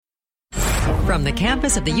From the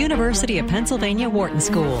campus of the University of Pennsylvania Wharton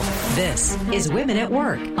School, this is Women at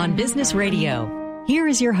Work on Business Radio. Here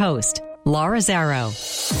is your host, Laura Zarrow.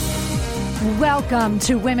 Welcome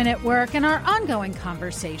to Women at Work and our ongoing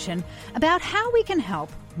conversation about how we can help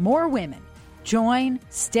more women join,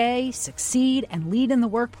 stay, succeed, and lead in the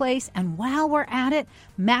workplace, and while we're at it,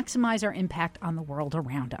 maximize our impact on the world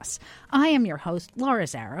around us. I am your host, Laura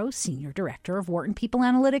Zarrow, Senior Director of Wharton People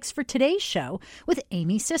Analytics, for today's show with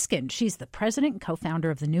Amy Siskind. She's the president and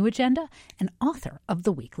co-founder of The New Agenda and author of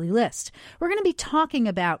The Weekly List. We're going to be talking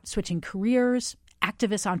about switching careers,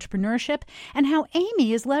 activist entrepreneurship, and how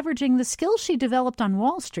Amy is leveraging the skills she developed on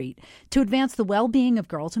Wall Street to advance the well-being of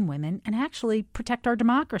girls and women and actually protect our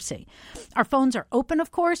democracy. Our phones are open,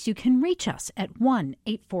 of course. You can reach us at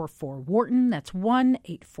 1-844-WHARTON. That's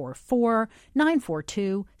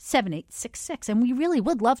 1-844-942-7866. And we really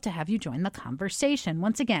would love to have you join the conversation.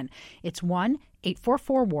 Once again, it's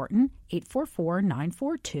 1-844-WHARTON,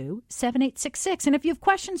 844-942-7866. And if you have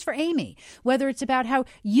questions for Amy, whether it's about how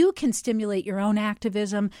you can stimulate your own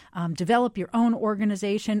activism, develop your own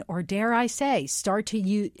organization, or dare I say, start to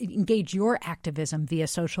engage your activism via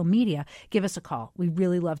social media, give us a call. We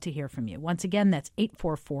really love to hear from you. Once again, that's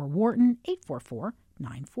 844-WHARTON,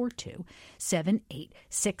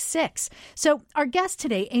 844-942-7866. So our guest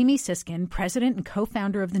today, Amy Siskind, president and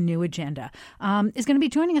co-founder of The New Agenda, is going to be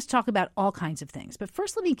joining us to talk about all kinds of things. But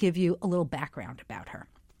first, let me give you a little background about her.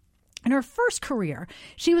 In her first career,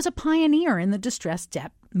 she was a pioneer in the distressed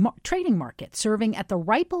debt trading market, serving at the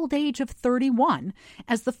ripe old age of 31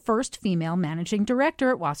 as the first female managing director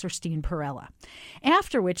at Wasserstein Perella.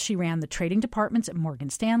 After which she ran the trading departments at Morgan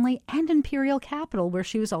Stanley and Imperial Capital, where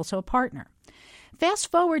she was also a partner.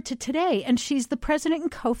 Fast forward to today, and she's the president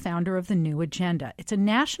and co-founder of The New Agenda. It's a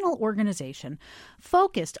national organization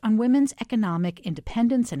focused on women's economic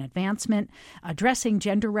independence and advancement, addressing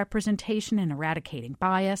gender representation and eradicating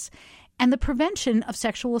bias, and the prevention of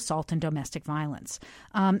sexual assault and domestic violence.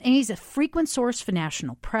 Amy's a frequent source for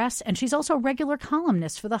national press, and she's also a regular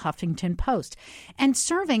columnist for the Huffington Post, and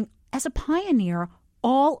serving as a pioneer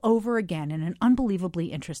all over again in an unbelievably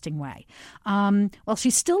interesting way. While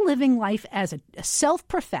she's still living life as a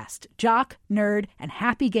self-professed jock, nerd, and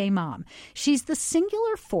happy gay mom, she's the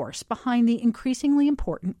singular force behind the increasingly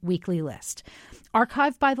important Weekly List.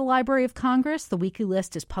 Archived by the Library of Congress, the Weekly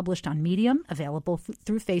List is published on Medium, available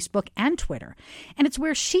through Facebook and Twitter. And it's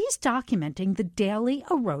where she's documenting the daily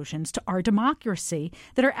erosions to our democracy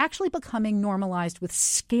that are actually becoming normalized with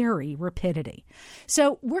scary rapidity.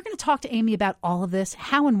 So we're going to talk to Amy about all of this,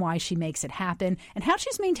 how and why she makes it happen, and how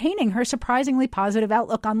she's maintaining her surprisingly positive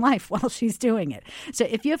outlook on life while she's doing it. So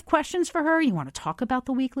if you have questions for her, you want to talk about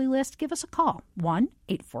the Weekly List, give us a call.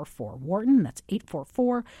 1-844-WHARTON. That's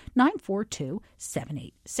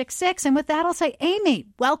 844-942-7866. And with that, I'll say, Amy,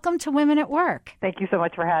 welcome to Women at Work. Thank you so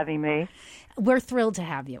much for having me. We're thrilled to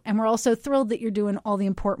have you. And we're also thrilled that you're doing all the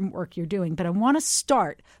important work you're doing. But I want to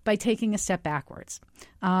start by taking a step backwards.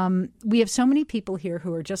 We have so many people here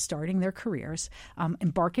who are just starting their careers,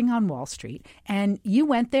 embarking on Wall Street. And you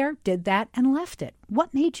went there, did that, and left it.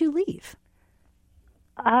 What made you leave?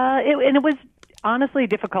 It was honestly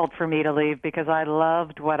difficult for me to leave because I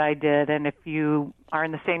loved what I did. And if you are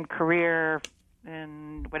in the same career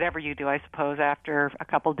in whatever you do, I suppose, after a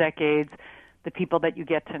couple decades, the people that you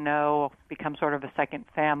get to know become sort of a second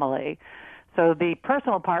family. So the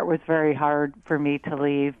personal part was very hard for me to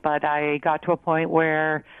leave, but I got to a point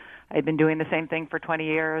where I'd been doing the same thing for 20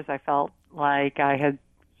 years. I felt like I had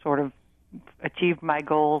sort of achieved my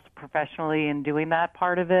goals professionally in doing that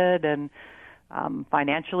part of it, and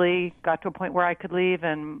financially got to a point where I could leave,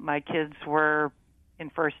 and my kids were in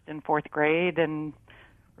first and fourth grade, and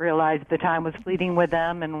realized the time was fleeting with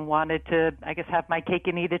them and wanted to, I guess, have my cake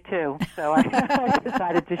and eat it too. So I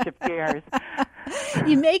decided to shift gears.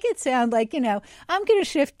 You make it sound like, I'm going to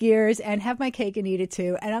shift gears and have my cake and eat it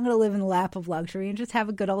too, and I'm going to live in the lap of luxury and just have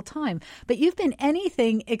a good old time. But you've been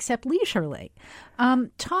anything except leisurely.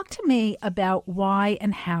 Talk to me about why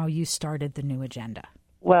and how you started The New Agenda.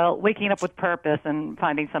 Well, waking up with purpose and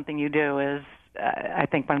finding something you do is, I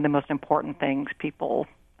think, one of the most important things people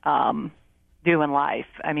do in life.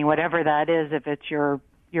 I mean, whatever that is, if it's your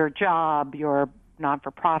job, your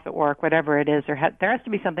non-for-profit work, whatever it is, there has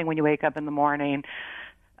to be something when you wake up in the morning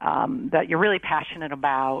that you're really passionate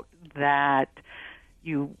about, that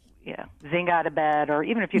you zing out of bed, or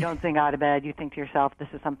even if you don't zing out of bed, you think to yourself, this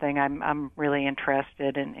is something I'm really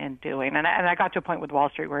interested in doing. And I got to a point with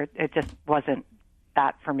Wall Street where it just wasn't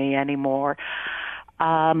that for me anymore.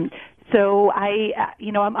 So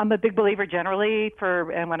I'm a big believer generally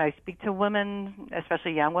and when I speak to women,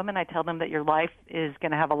 especially young women, I tell them that your life is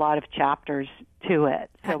going to have a lot of chapters to it.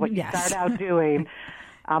 So what you start out doing,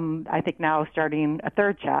 I think now starting a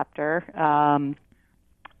third chapter.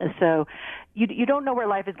 So you don't know where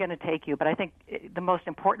life is going to take you, but I think the most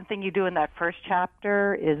important thing you do in that first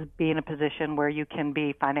chapter is be in a position where you can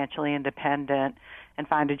be financially independent and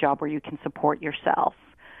find a job where you can support yourself.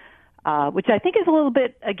 Which I think is a little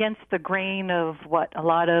bit against the grain of what a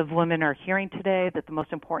lot of women are hearing today, that the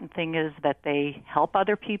most important thing is that they help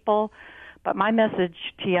other people. But my message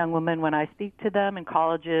to young women when I speak to them in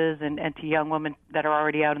colleges and to young women that are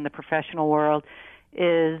already out in the professional world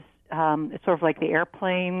is it's sort of like the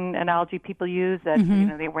airplane analogy people use, that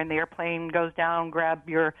when the airplane goes down,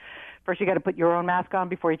 first you got to put your own mask on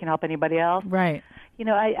before you can help anybody else. Right.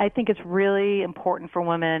 I think it's really important for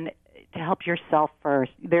women to help yourself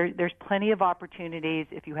first. There's plenty of opportunities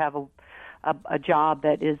if you have a job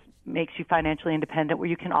that makes you financially independent, where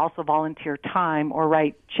you can also volunteer time or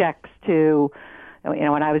write checks to,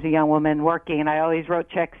 when I was a young woman working, I always wrote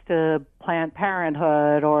checks to Planned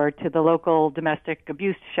Parenthood or to the local domestic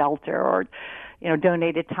abuse shelter or,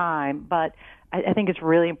 donated time. But I think it's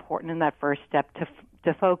really important in that first step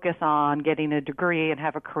to focus on getting a degree and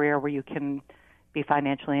have a career where you can be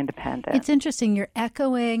financially independent. It's interesting. You're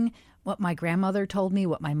echoing what my grandmother told me,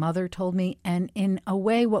 what my mother told me, and in a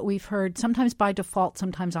way what we've heard sometimes by default,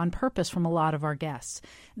 sometimes on purpose from a lot of our guests,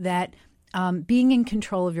 that being in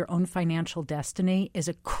control of your own financial destiny is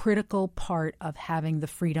a critical part of having the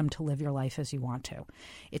freedom to live your life as you want to.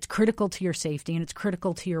 It's critical to your safety and it's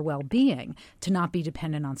critical to your well-being to not be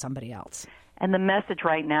dependent on somebody else. And the message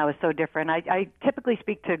right now is so different. I typically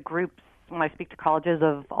speak to groups when I speak to colleges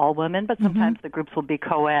of all women, but sometimes the groups will be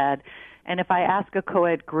co-ed. And if I ask a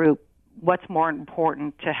co-ed group, what's more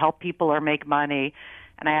important, to help people or make money,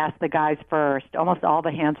 and I ask the guys first, almost all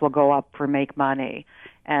the hands will go up for make money,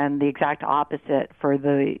 and the exact opposite for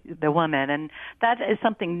the women. And that is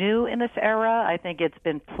something new in this era. I think it's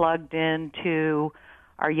been plugged into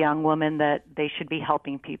our young women that they should be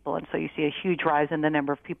helping people. And so you see a huge rise in the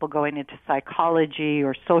number of people going into psychology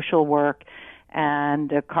or social work,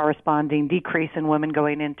 and a corresponding decrease in women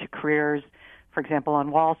going into careers, for example,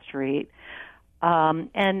 on Wall Street. And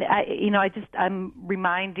I'm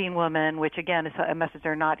reminding women, which again is a message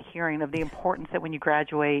they're not hearing, of the importance that when you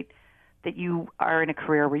graduate, that you are in a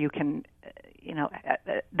career where you can,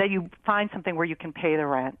 that you find something where you can pay the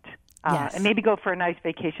rent. Yes. And maybe go for a nice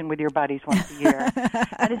vacation with your buddies once a year.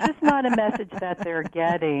 And it's just not a message that they're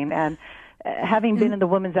getting. And having been in the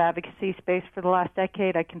women's advocacy space for the last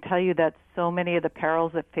decade, I can tell you that so many of the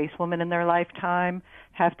perils that face women in their lifetime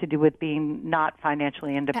have to do with being not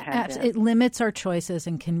financially independent. It limits our choices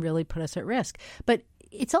and can really put us at risk. But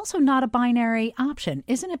it's also not a binary option.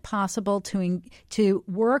 Isn't it possible to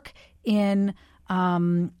work in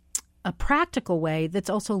a practical way that's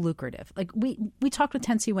also lucrative? Like we talked with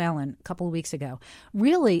Tensie Whalen a couple of weeks ago,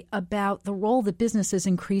 really about the role that business is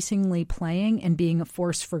increasingly playing in being a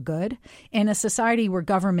force for good in a society where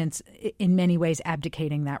government's in many ways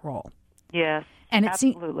abdicating that role. Yes, and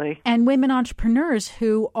absolutely. And women entrepreneurs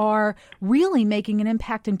who are really making an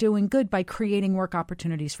impact and doing good by creating work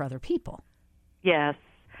opportunities for other people. Yes.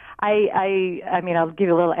 I mean, I'll give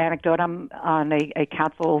you a little anecdote. I'm on a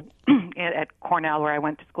council at Cornell where I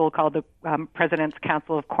went to school called the President's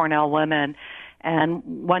Council of Cornell Women. And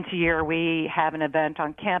once a year we have an event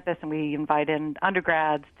on campus and we invite in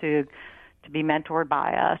undergrads to be mentored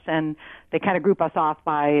by us. And they kind of group us off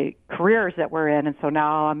by careers that we're in. And so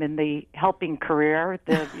now I'm in the helping career,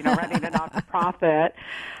 running a not-for-profit.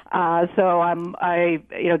 So I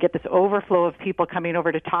get this overflow of people coming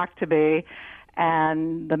over to talk to me.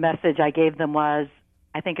 And the message I gave them was,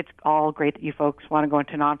 I think it's all great that you folks want to go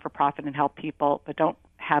into non-for-profit and help people, but don't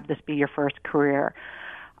have this be your first career.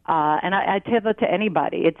 And I tell that to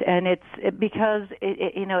anybody. Because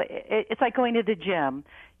it's like going to the gym.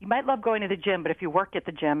 You might love going to the gym, but if you work at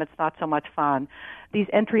the gym, it's not so much fun. These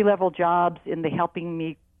entry-level jobs in the helping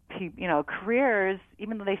me, careers,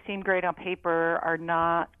 even though they seem great on paper, are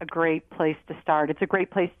not a great place to start. It's a great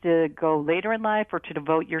place to go later in life or to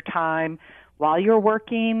devote your time while you're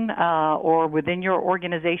working or within your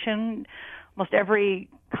organization. Almost every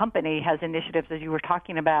company has initiatives, as you were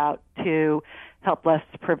talking about, to help less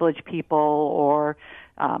privileged people or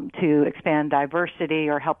to expand diversity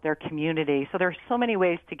or help their community. So there's so many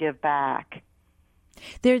ways to give back.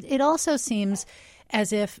 It also seems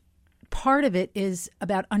as if part of it is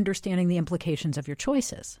about understanding the implications of your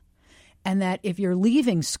choices, and that if you're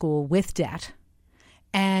leaving school with debt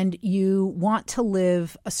and you want to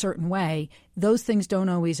live a certain way, those things don't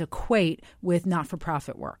always equate with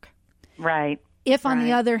not-for-profit work. Right. If, on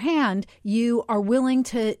the other hand, you are willing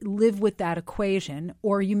to live with that equation,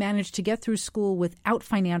 or you manage to get through school without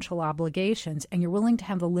financial obligations and you're willing to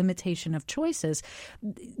have the limitation of choices,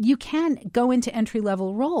 you can go into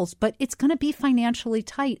entry-level roles, but it's going to be financially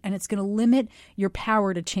tight and it's going to limit your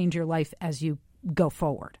power to change your life as you go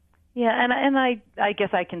forward. Yeah, and I guess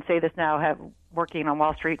I can say this now, working on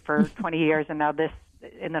Wall Street for 20 years and now this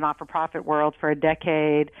in the not-for-profit world for a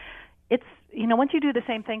decade. It's, once you do the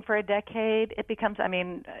same thing for a decade, it becomes,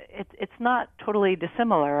 it's not totally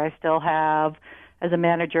dissimilar. I still have, as a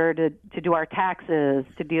manager, to do our taxes,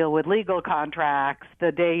 to deal with legal contracts,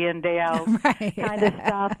 the day in, day out kind of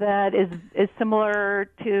stuff that is similar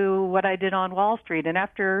to what I did on Wall Street. And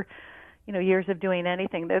after, years of doing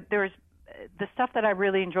anything, there's the stuff that I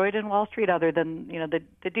really enjoyed in Wall Street, other than,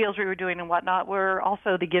 the deals we were doing and whatnot, were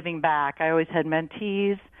also the giving back. I always had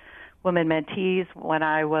women mentees. When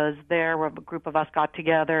I was there, a group of us got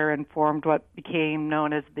together and formed what became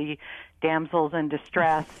known as the Damsels in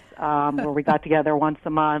Distress, where we got together once a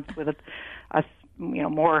month with a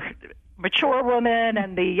more mature women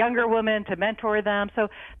and the younger women to mentor them. So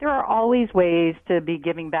there are always ways to be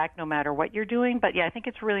giving back no matter what you're doing. But yeah, I think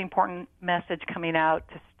it's a really important message coming out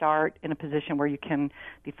to start in a position where you can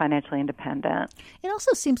be financially independent. It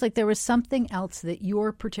also seems like there was something else that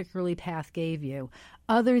your particular path gave you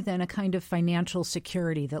other than a kind of financial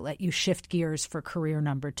security that let you shift gears for career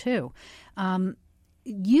number two.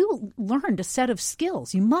 You learned a set of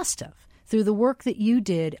skills. You must have, through the work that you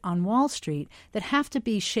did on Wall Street, that have to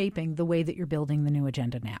be shaping the way that you're building the new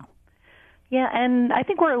agenda now. Yeah, and I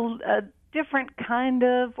think we're a different kind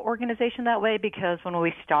of organization that way, because when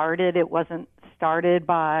we started, it wasn't started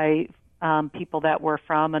by people that were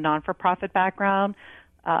from a non-for-profit background.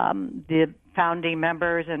 The founding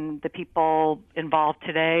members and the people involved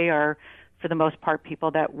today are, for the most part,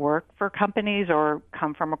 people that work for companies or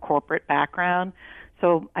come from a corporate background.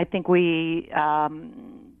 So I think we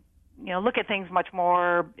look at things much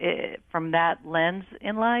more from that lens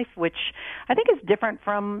in life, which I think is different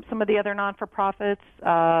from some of the other non-for-profits.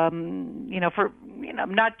 Not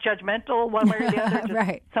judgmental one way or the other,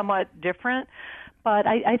 just somewhat different. But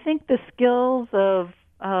I think the skills of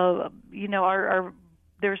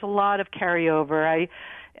there's a lot of carryover. I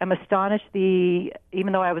am astonished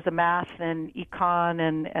even though I was a math and econ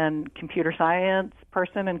and computer science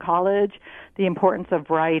person in college, the importance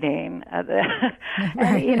of writing. And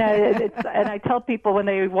I tell people when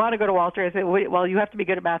they want to go to Wall Street, I say, well, you have to be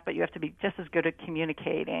good at math, but you have to be just as good at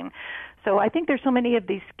communicating. So I think there's so many of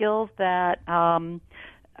these skills that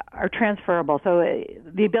are transferable. So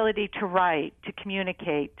the ability to write, to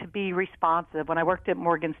communicate, to be responsive. When I worked at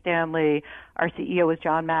Morgan Stanley, our CEO was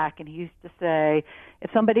John Mack, and he used to say, if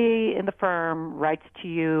somebody in the firm writes to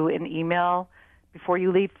you an email before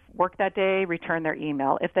you leave work that day, return their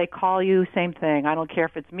email. If they call you, same thing. I don't care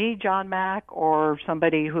if it's me, John Mack, or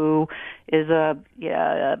somebody who is a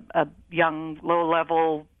young,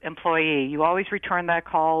 low-level employee. You always return that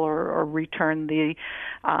call or return the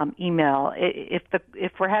email.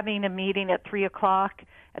 If we're having a meeting at 3 o'clock,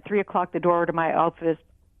 the door to my office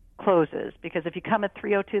closes, because if you come at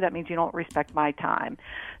 3:02, that means you don't respect my time.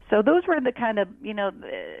 So those were the kind of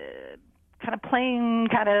plain,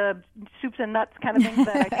 kind of soups and nuts kind of things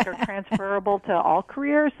that I think are transferable to all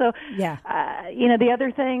careers. So, the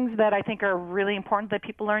other things that I think are really important that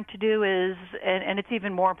people learn to do is, and it's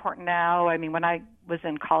even more important now. I mean, when I was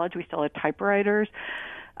in college, we still had typewriters.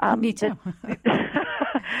 Me too.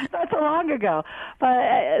 Not so long ago.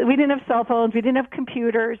 But we didn't have cell phones. We didn't have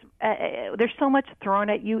computers. There's so much thrown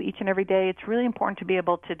at you each and every day. It's really important to be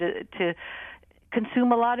able to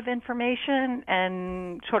consume a lot of information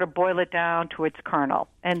and sort of boil it down to its kernel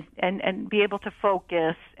and be able to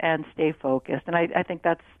focus and stay focused. And I think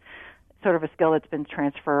that's sort of a skill that's been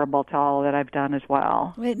transferable to all that I've done as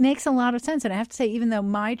well. It makes a lot of sense. And I have to say, even though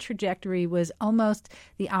my trajectory was almost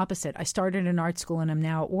the opposite, I started in art school and I'm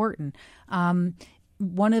now at Wharton.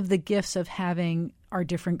 One of the gifts of having our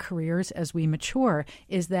different careers as we mature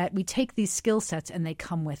is that we take these skill sets and they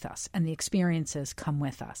come with us, and the experiences come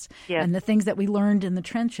with us. Yes. And the things that we learned in the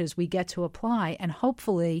trenches we get to apply, and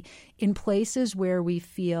hopefully in places where we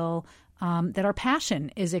feel that our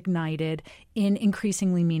passion is ignited in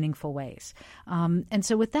increasingly meaningful ways. And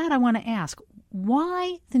so with that, I want to ask,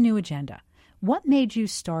 why the new agenda? What made you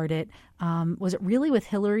start it? Was it really with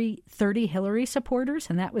 30 Hillary supporters,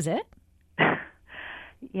 and that was it?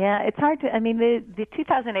 Yeah, it's hard to. I mean, the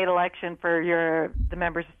 2008 election, for the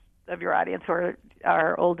members of your audience who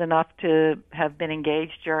are old enough to have been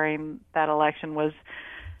engaged during that election, was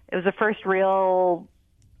the first real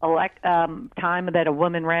time that a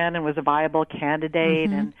woman ran and was a viable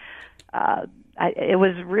candidate. Mm-hmm. And it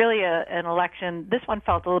was really an election. This one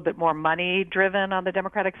felt a little bit more money-driven on the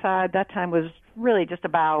Democratic side. That time was really just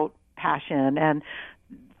about passion and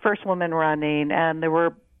first woman running, and there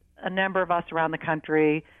were a number of us around the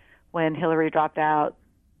country when Hillary dropped out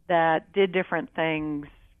that did different things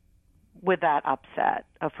with that upset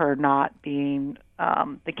of her not being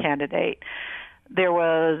the candidate. There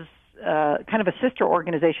was kind of a sister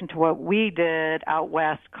organization to what we did out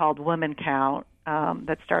west called Women Count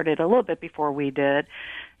that started a little bit before we did.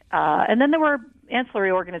 And then there were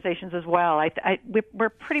ancillary organizations as well. We're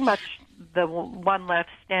pretty much the one left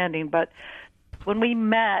standing, but when we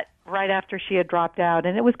met right after she had dropped out,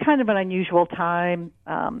 and it was kind of an unusual time,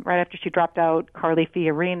 right after she dropped out, Carly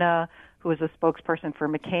Fiorina, who was a spokesperson for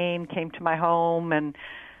McCain, came to my home and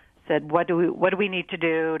said, what do we need to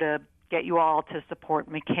do to get you all to support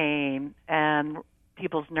McCain? And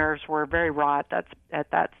people's nerves were very wrought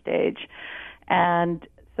at that stage. And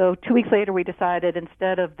so 2 weeks later, we decided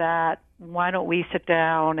instead of that, why don't we sit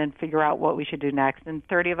down and figure out what we should do next? And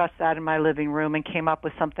 30 of us sat in my living room and came up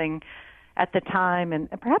with something at the time, and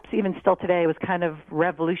perhaps even still today, was kind of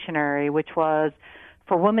revolutionary, which was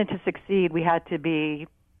for women to succeed, we had to be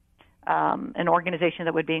an organization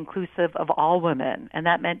that would be inclusive of all women, and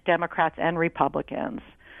that meant Democrats and Republicans.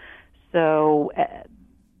 So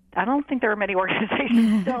I don't think there are many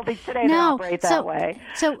organizations still today that operate that way.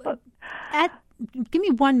 Give me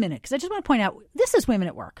 1 minute, because I just want to point out, this is Women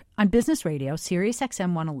at Work on Business Radio, Sirius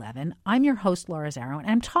XM 111. I'm your host, Laura Zarrow, and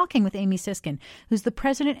I'm talking with Amy Siskin, who's the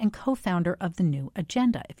president and co-founder of The New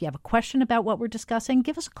Agenda. If you have a question about what we're discussing,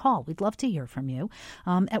 give us a call. We'd love to hear from you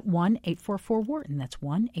at 1-844-WHARTON. That's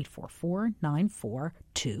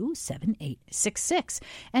 1-844-942-7866.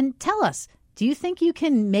 And tell us, do you think you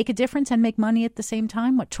can make a difference and make money at the same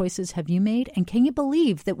time? What choices have you made? And can you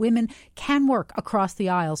believe that women can work across the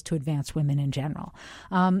aisles to advance women in general?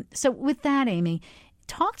 So with that, Amy,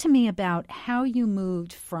 talk to me about how you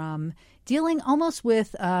moved from dealing almost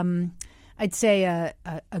with, I'd say, a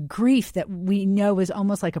grief that we know is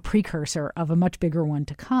almost like a precursor of a much bigger one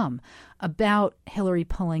to come, about Hillary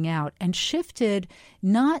pulling out, and shifted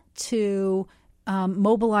not to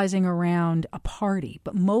mobilizing around a party,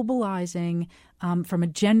 but mobilizing from a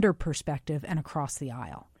gender perspective and across the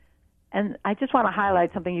aisle. And I just want to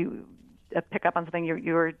highlight something pick up on something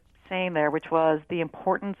you were saying there, which was the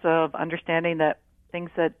importance of understanding that things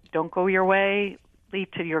that don't go your way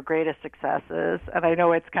lead to your greatest successes. And I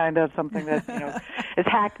know it's kind of something that is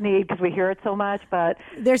hackneyed because we hear it so much, but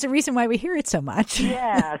there's a reason why we hear it so much.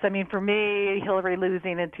 Yes, I mean, for me, Hillary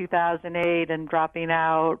losing in 2008 and dropping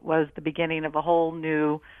out was the beginning of a whole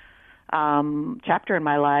new chapter in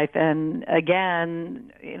my life. And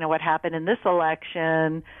again, what happened in this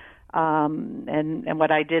election and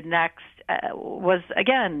what I did next was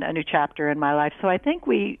again a new chapter in my life. So I think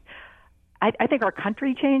I think our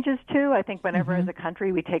country changes too. I think whenever as a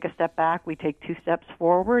country we take a step back, we take 2 steps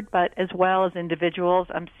forward. But as well as individuals,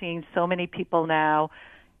 I'm seeing so many people now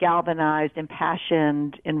galvanized,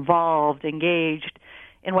 impassioned, involved, engaged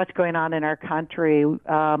in what's going on in our country,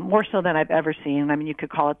 more so than I've ever seen. I mean, you could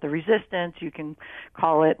call it the resistance, you can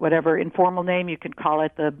call it whatever informal name, you could call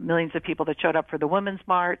it the millions of people that showed up for the Women's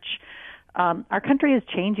March. Our country is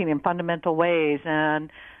changing in fundamental ways,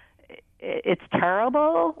 and it's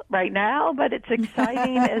terrible right now, but it's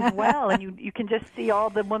exciting as well. And you can just see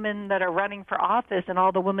all the women that are running for office and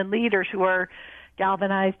all the women leaders who are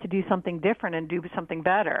galvanized to do something different and do something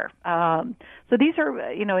better. So these are,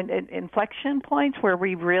 inflection points where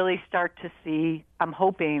we really start to see, I'm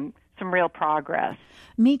hoping, some real progress.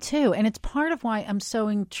 Me too. And it's part of why I'm so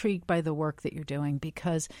intrigued by the work that you're doing,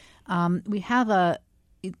 because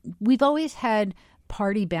we've always had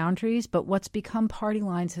party boundaries, but what's become party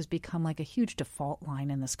lines has become like a huge default line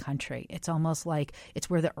in this country. It's almost like it's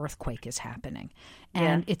where the earthquake is happening,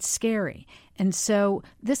 and It's scary. And so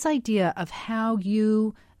this idea of how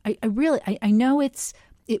I know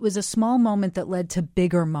it was a small moment that led to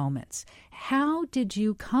bigger moments. How did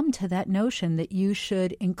you come to that notion that you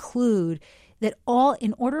should include that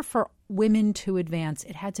in order for women to advance,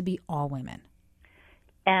 it had to be all women?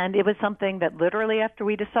 And it was something that literally after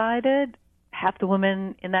we decided, half the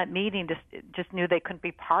women in that meeting just knew they couldn't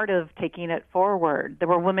be part of taking it forward. There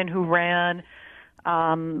were women who ran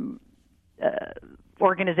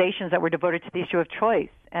organizations that were devoted to the issue of choice.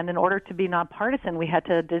 And in order to be nonpartisan, we had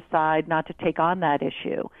to decide not to take on that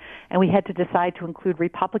issue. And we had to decide to include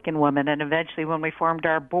Republican women. And eventually, when we formed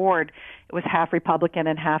our board, it was half Republican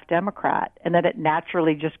and half Democrat. And then it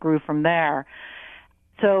naturally just grew from there.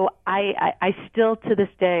 So I still, to this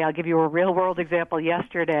day, I'll give you a real-world example.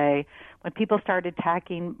 Yesterday, when people started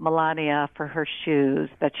attacking Melania for her shoes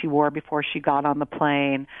that she wore before she got on the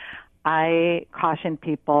plane, I caution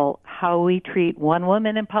people, how we treat one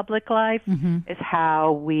woman in public life is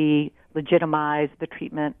how we legitimize the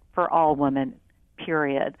treatment for all women,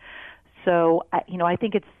 period. So, I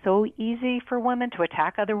think it's so easy for women to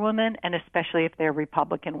attack other women, and especially if they're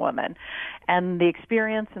Republican women. And the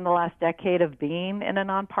experience in the last decade of being in a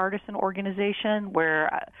nonpartisan organization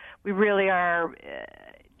where we really are,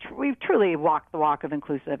 we've truly walked the walk of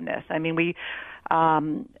inclusiveness. I mean,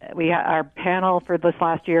 our panel for this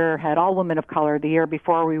last year had all women of color. The year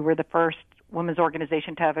before, we were the first women's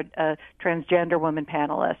organization to have a transgender woman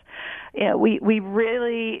panelist. We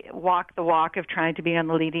really walk the walk of trying to be on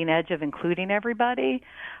the leading edge of including everybody.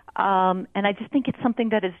 And I just think it's something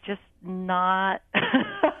that is just not,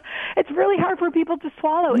 it's really hard for people to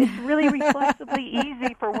swallow. It's really reflexively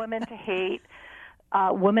easy for women to hate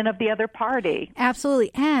women of the other party.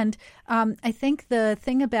 Absolutely. And I think the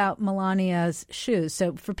thing about Melania's shoes,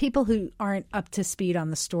 so for people who aren't up to speed on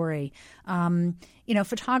the story,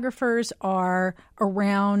 photographers are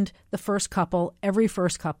around the first couple, every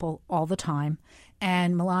first couple, all the time.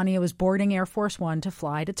 And Melania was boarding Air Force One to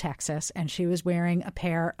fly to Texas, and she was wearing a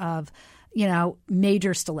pair of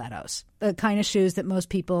major stilettos, the kind of shoes that most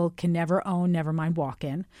people can never own, never mind walk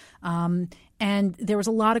in. And there was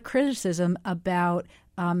a lot of criticism about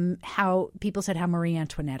how people said how Marie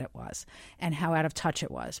Antoinette it was and how out of touch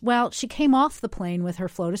it was. Well, she came off the plane with her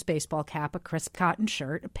Flotus baseball cap, a crisp cotton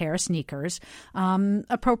shirt, a pair of sneakers,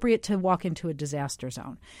 appropriate to walk into a disaster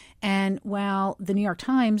zone. And while the New York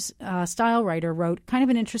Times style writer wrote kind of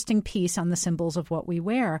an interesting piece on the symbols of what we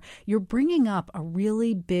wear, you're bringing up a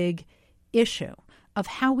really big issue of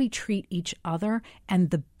how we treat each other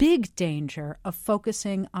and the big danger of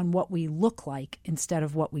focusing on what we look like instead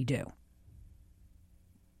of what we do.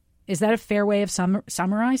 Is that a fair way of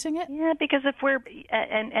summarizing it? Yeah, because if we're,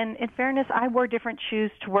 and in fairness, I wore different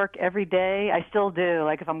shoes to work every day. I still do.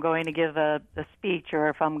 Like if I'm going to give a speech or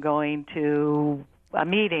if I'm going to a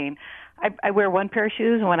meeting, I wear one pair of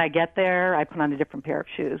shoes, and when I get there, I put on a different pair of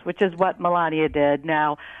shoes, which is what Melania did.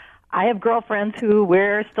 Now, I have girlfriends who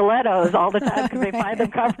wear stilettos all the time because they find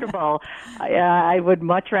them comfortable. I would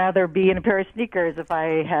much rather be in a pair of sneakers if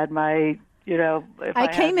I had my, I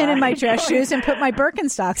came in my dress shoes and put my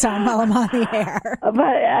Birkenstocks on while I'm on the air. But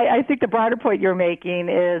I think the broader point you're making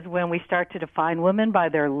is when we start to define women by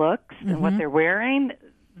their looks and what they're wearing,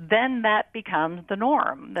 then that becomes the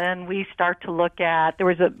norm. Then we start to look at, there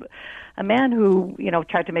was a man who,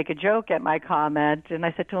 tried to make a joke at my comment, and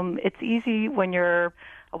I said to him, it's easy when you're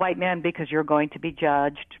a white man because you're going to be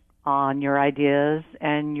judged on your ideas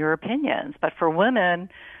and your opinions. But for women,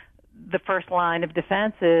 the first line of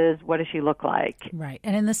defense is, what does she look like? Right.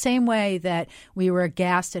 And in the same way that we were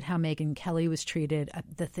aghast at how Megyn Kelly was treated,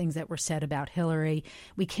 the things that were said about Hillary,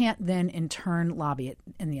 we can't then in turn lobby it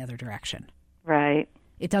in the other direction. Right.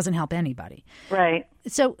 It doesn't help anybody. Right.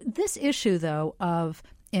 So this issue, though, of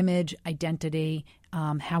image, identity,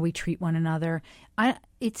 how we treat one another,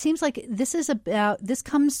 it seems like this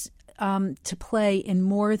comes to play in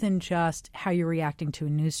more than just how you're reacting to a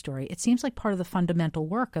news story. It seems like part of the fundamental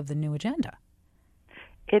work of the New Agenda.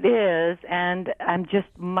 It is, and I'm just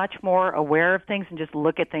much more aware of things and just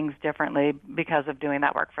look at things differently because of doing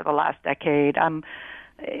that work for the last decade.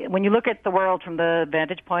 When you look at the world from the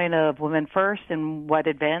vantage point of women first and what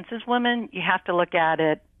advances women, you have to look at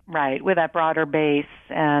it, right, with that broader base,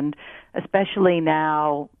 and especially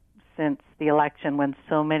now since the election when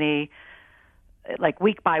so many, like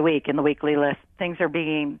week by week in the weekly list, things are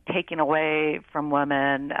being taken away from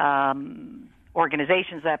women,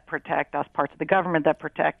 organizations that protect us, parts of the government that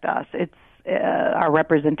protect us. It's our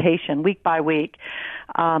representation week by week.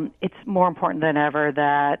 It's more important than ever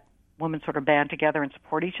that women sort of band together and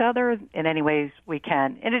support each other in any ways we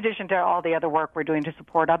can. In addition to all the other work we're doing to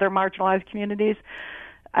support other marginalized communities,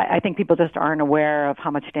 I think people just aren't aware of how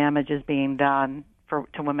much damage is being done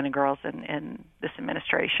to women and girls in this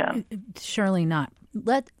administration. Surely not.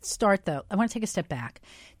 Let's start, though. I want to take a step back.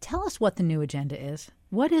 Tell us what the New Agenda is.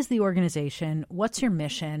 What is the organization? What's your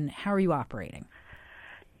mission? How are you operating?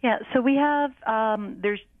 Yeah, so we have,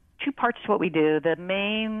 there's two parts to what we do. The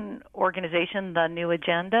main organization, the New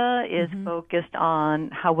Agenda, is focused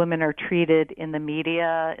on how women are treated in the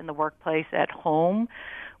media, in the workplace, at home,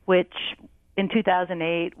 which in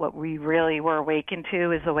 2008, what we really were awakened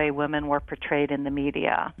to is the way women were portrayed in the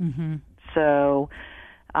media. So,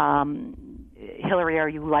 Hillary, are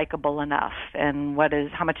you likable enough? And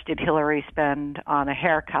how much did Hillary spend on a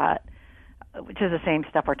haircut? which is the same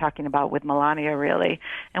stuff we're talking about with Melania, really,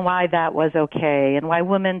 and why that was okay, and why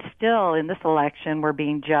women still in this election were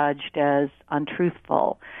being judged as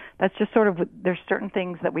untruthful. That's just sort of, there's certain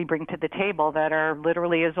things that we bring to the table that are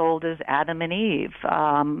literally as old as Adam and Eve,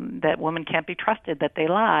 that women can't be trusted, that they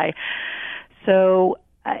lie. So,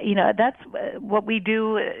 that's what we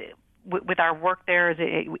do with our work there. Is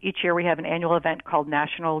each year we have an annual event called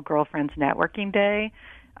National Girlfriends Networking Day.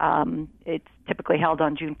 It's typically held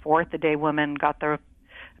on June 4th, the day women got their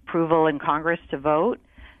approval in Congress to vote.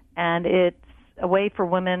 And it's a way for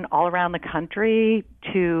women all around the country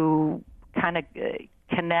to kind of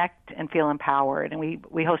connect and feel empowered. And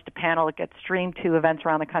we host a panel that gets streamed to events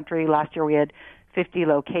around the country. Last year we had 50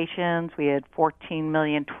 locations. We had 14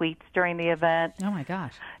 million tweets during the event. Oh, my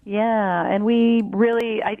gosh. Yeah, and we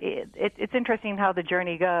really, it's interesting how the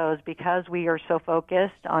journey goes because we are so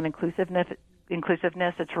focused on inclusiveness.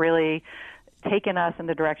 It's really taken us in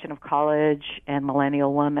the direction of college and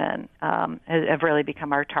millennial women have really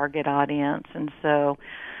become our target audience. And so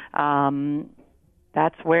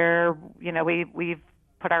that's where, we've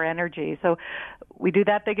put our energy. So we do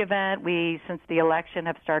that big event. We, since the election,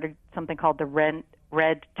 have started something called the Red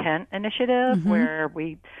Tent Initiative, where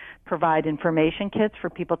we provide information kits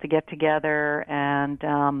for people to get together and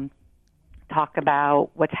talk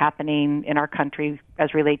about what's happening in our country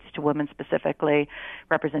as relates to women specifically,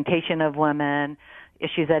 representation of women,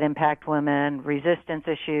 issues that impact women, resistance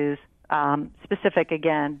issues, specific,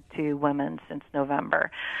 again, to women since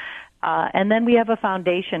November. And then we have a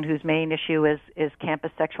foundation whose main issue is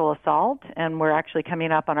campus sexual assault, and we're actually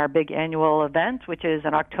coming up on our big annual event, which is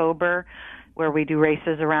in October, where we do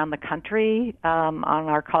races around the country on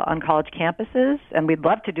college campuses, and we'd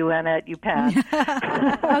love to do one at UPenn.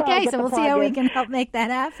 Okay, so we'll see how we can help make that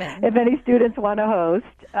happen. If any students want to host,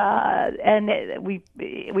 and we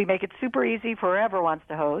make it super easy for whoever wants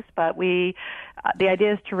to host, but the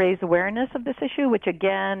idea is to raise awareness of this issue, which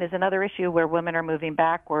again is another issue where women are moving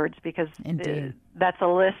backwards because that's a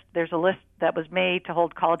list. There's a list that was made to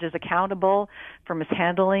hold colleges accountable for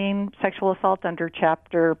mishandling sexual assault under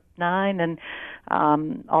Chapter 9, and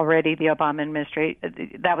already the Obama administration,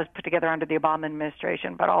 that was put together under the Obama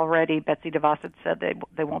administration, but already Betsy DeVos had said they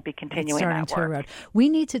won't be continuing that work. Erode. We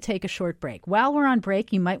need to take a short break. While we're on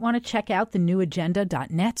break, you might want to check out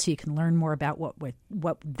thenewagenda.net so you can learn more about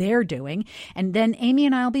what they're doing. And then Amy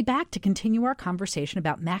and I will be back to continue our conversation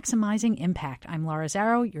about maximizing impact. I'm Laura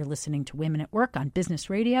Zarrow. You're listening to Women at Work on Business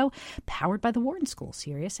Radio, powered by the Wharton School,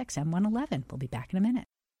 Sirius XM 111. We'll be back in a minute.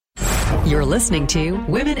 You're listening to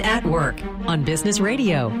Women at Work on Business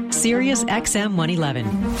Radio, Sirius XM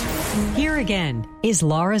 111. Here again is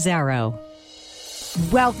Laura Zarrow.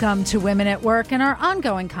 Welcome to Women at Work and our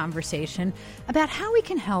ongoing conversation about how we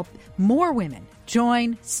can help more women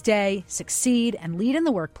join, stay, succeed, and lead in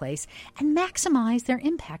the workplace and maximize their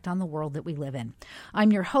impact on the world that we live in.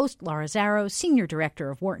 I'm your host, Laura Zarrow, Senior Director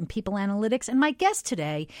of Wharton People Analytics, and my guest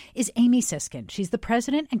today is Amy Siskind. She's the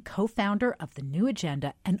president and co-founder of The New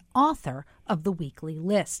Agenda and author of The Weekly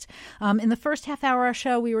List. In the first half hour of our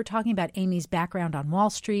show, we were talking about Amy's background on Wall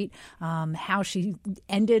Street, how she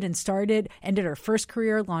ended her first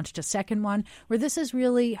career, launched a second one, where this is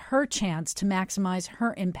really her chance to maximize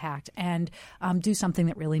her impact and do something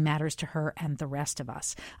that really matters to her and the rest of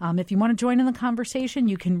us. If you want to join in the conversation,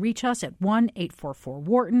 you can reach us at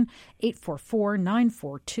 1-844-WHARTON,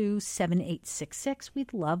 844-942-7866.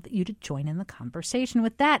 We'd love you to join in the conversation.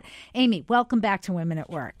 With that, Amy, welcome back to Women at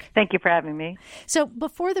Work. Thank you for having me. So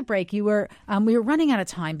before the break, we were running out of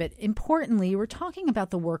time, but importantly, you were talking about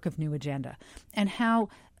the work of New Agenda and how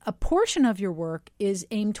a portion of your work is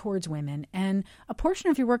aimed towards women, and a portion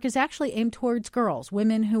of your work is actually aimed towards girls,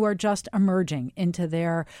 women who are just emerging into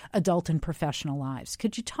their adult and professional lives.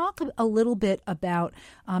 Could you talk a little bit about,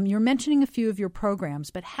 you're mentioning a few of your programs,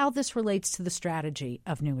 but how this relates to the strategy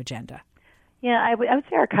of New Agenda? Yeah, I would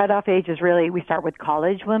say our cutoff age is really, we start with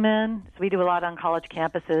college women. So we do a lot on college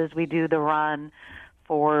campuses. We do the run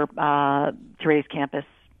for to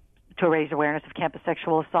raise awareness of campus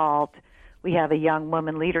sexual assault. We have a Young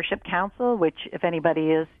Women Leadership Council, which if anybody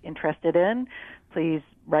is interested in, please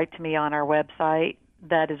write to me on our website.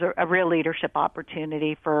 That is a real leadership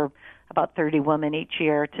opportunity for about 30 women each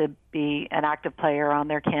year to be an active player on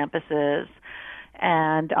their campuses.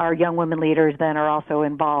 And our young women leaders then are also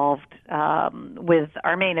involved with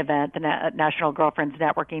our main event, the National Girlfriends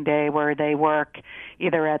Networking Day, where they work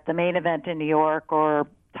either at the main event in New York or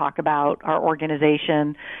talk about our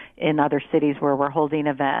organization in other cities where we're holding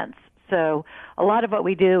events. So a lot of what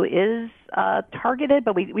we do is targeted,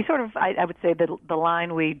 but we sort of, I would say that the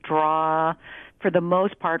line we draw for the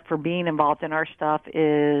most part for being involved in our stuff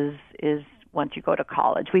is once you go to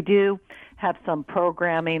college. We do have some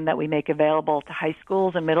programming that we make available to high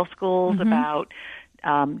schools and middle schools about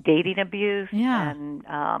dating abuse and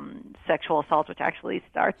sexual assault, which actually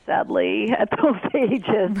starts, sadly, at those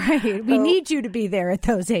ages. Right. We need you to be there at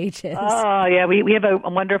those ages. Oh, yeah. We have a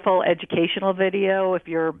wonderful educational video if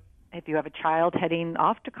you have a child heading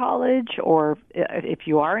off to college, or if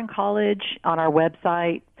you are in college, on our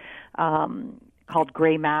website called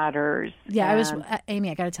Gray Matters. Yeah, Amy,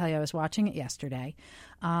 I got to tell you, I was watching it yesterday.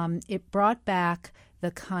 It brought back the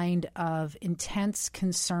kind of intense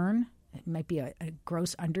concern, it might be a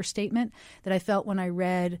gross understatement, that I felt when I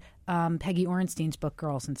read Peggy Orenstein's book,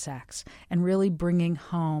 Girls and Sex, and really bringing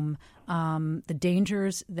home the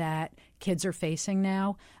dangers that kids are facing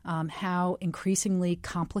now, how increasingly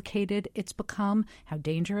complicated it's become, how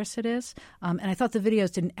dangerous it is. And I thought the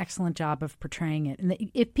videos did an excellent job of portraying it. And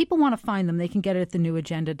if people want to find them, they can get it at the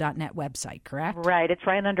newagenda.net website, correct? Right. It's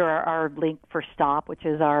right under our link for STOP, which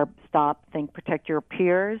is our Stop, Think, Protect Your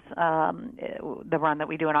Peers, the run that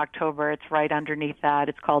we do in October. It's right underneath that.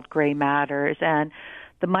 It's called Gray Matters. And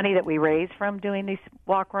the money that we raise from doing these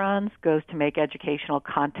walk runs goes to make educational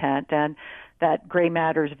content, and that Gray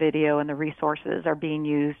Matters video and the resources are being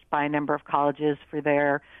used by a number of colleges for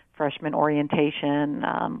their freshman orientation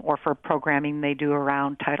or for programming they do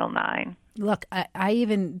around Title IX. Look, I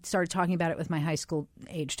even started talking about it with my high school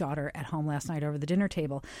age daughter at home last night over the dinner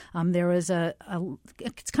table. There was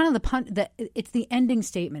it's kind of it's the ending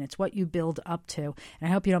statement. It's what you build up to. And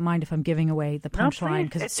I hope you don't mind if I'm giving away the punchline,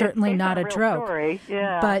 because it's certainly not a joke. Story.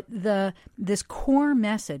 Yeah. But this core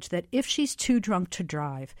message that if she's too drunk to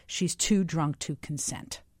drive, she's too drunk to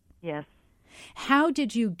consent. Yes. How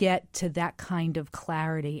did you get to that kind of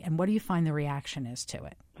clarity, and what do you find the reaction is to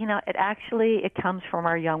it? It comes from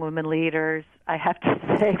our young women leaders. I have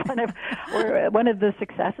to say, one of the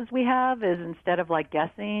successes we have is, instead of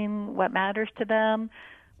guessing what matters to them,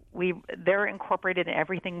 they're incorporated in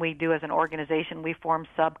everything we do as an organization. We form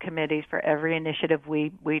subcommittees for every initiative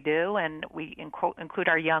we do, and we include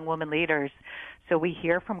our young women leaders. So we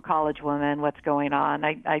hear from college women what's going on.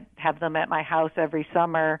 I have them at my house every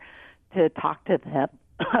summer to talk to them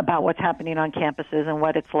about what's happening on campuses and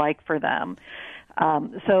what it's like for them.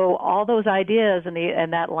 So all those ideas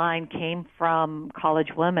and that line came from college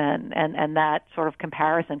women, and that sort of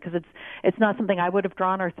comparison, because it's not something I would have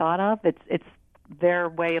drawn or thought of. It's their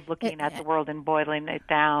way of looking at the world and boiling it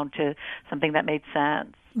down to something that made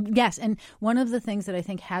sense. Yes, and one of the things that I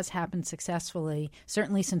think has happened successfully,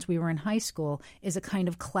 certainly since we were in high school, is a kind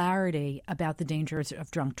of clarity about the dangers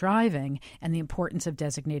of drunk driving and the importance of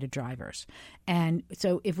designated drivers. And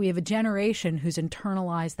so if we have a generation who's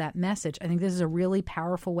internalized that message, I think this is a really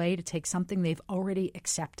powerful way to take something they've already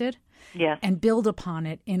accepted and build upon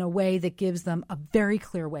it in a way that gives them a very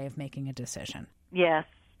clear way of making a decision. Yes.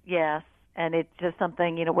 And it's just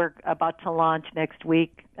something, we're about to launch next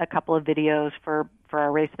week a couple of videos for our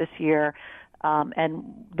race this year.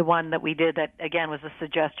 And the one that we did that, again, was a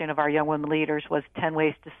suggestion of our young women leaders, was 10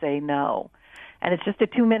 Ways to Say No. And it's just a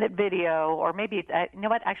 2-minute video, or maybe,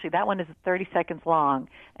 actually that one is 30 seconds long.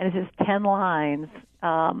 And it's just 10 lines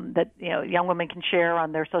that, young women can share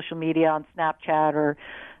on their social media, on Snapchat or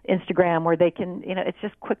Instagram, where they can, it's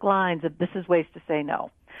just quick lines of, this is ways to say no.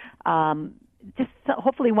 Just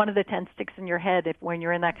hopefully one of the 10 sticks in your head when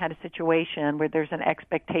you're in that kind of situation where there's an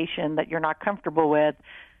expectation that you're not comfortable with,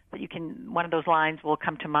 that one of those lines will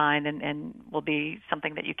come to mind and will be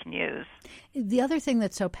something that you can use. The other thing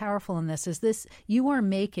that's so powerful in this is you are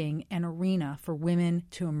making an arena for women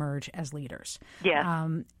to emerge as leaders. Yeah.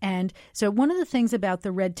 And so one of the things about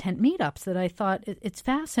the Red Tent meetups that I thought it's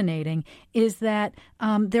fascinating is that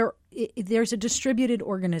there's a distributed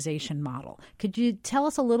organization model. Could you tell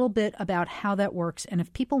us a little bit about how that works, and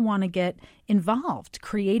if people want to get involved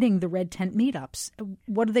creating the Red Tent meetups,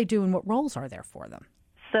 what do they do and what roles are there for them?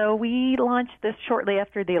 So we launched this shortly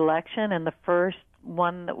after the election, and the first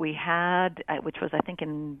one that we had, which was I think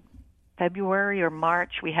in February or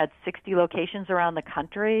March, we had 60 locations around the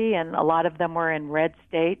country, and a lot of them were in red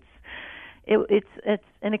states. It's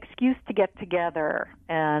an excuse to get together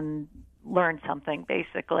and learn something,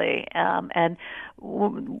 basically. And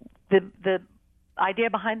the idea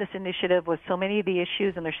behind this initiative was so many of the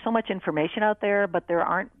issues, and there's so much information out there, but there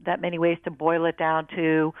aren't that many ways to boil it down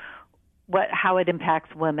to how it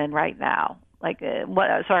impacts women right now. So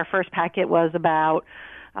our first packet was about,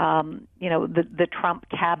 the Trump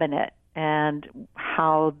cabinet and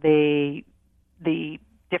how the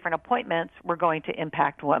different appointments were going to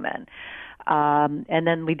impact women. And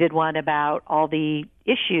then we did one about all the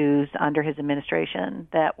issues under his administration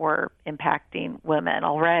that were impacting women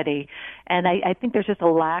already. And I think there's just a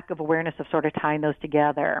lack of awareness of sort of tying those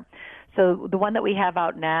together. So the one that we have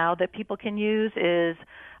out now that people can use is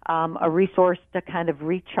a resource to kind of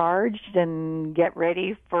recharge and get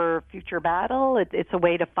ready for future battle. It's a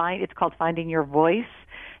way to it's called Finding Your Voice.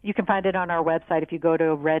 You can find it on our website if you go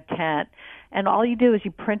to Red Tent. And all you do is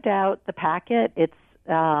you print out the packet. It's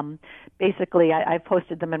basically, I've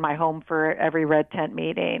posted them in my home for every Red Tent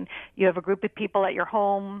meeting. You have a group of people at your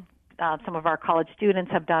home. Some of our college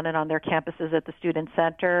students have done it on their campuses at the Student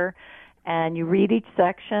Center. And you read each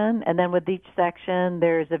section, and then with each section,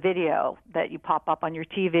 there's a video that you pop up on your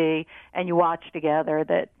TV, and you watch together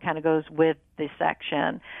that kind of goes with the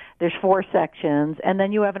section. There's 4 sections, and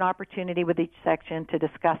then you have an opportunity with each section to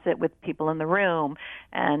discuss it with people in the room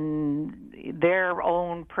and their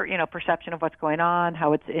own, perception of what's going on,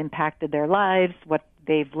 how it's impacted their lives, what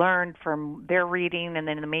they've learned from their reading and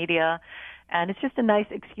then in the media. And it's just a nice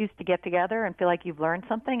excuse to get together and feel like you've learned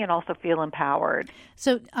something and also feel empowered.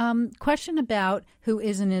 So, question about who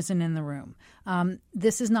is and isn't in the room.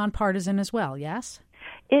 This is nonpartisan as well, yes?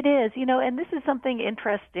 It is, and this is something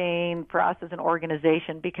interesting for us as an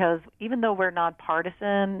organization because even though we're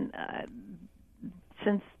nonpartisan,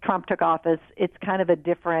 since Trump took office, it's kind of a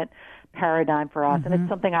different paradigm for us. And it's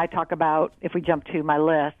something I talk about if we jump to my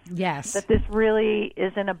list. Yes. That this really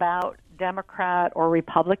isn't about Democrat or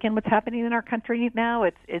Republican, what's happening in our country now.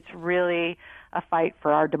 It's really a fight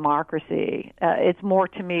for our democracy. It's more,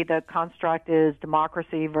 to me, the construct is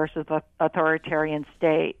democracy versus the authoritarian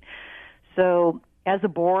state. So as a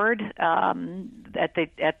board, at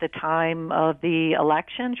the time of the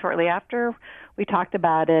election, shortly after, we talked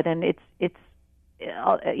about it, and it's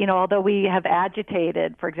although we have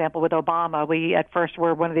agitated, for example, with Obama, we at first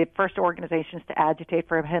were one of the first organizations to agitate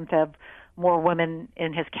for him to have more women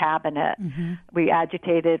in his cabinet. We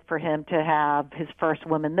agitated for him to have his first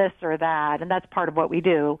woman this or that, and that's part of what we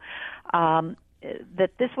do.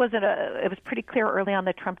 That this wasn't it was pretty clear early on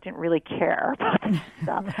that Trump didn't really care about this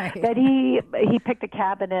stuff. Right. That he picked a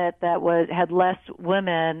cabinet that had less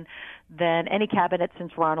women than any cabinet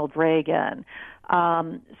since Ronald Reagan.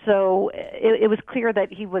 So it was clear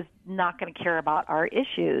that he was not going to care about our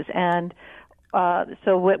issues. And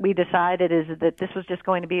so what we decided is that this was just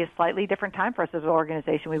going to be a slightly different time for us as an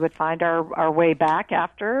organization. We would find our way back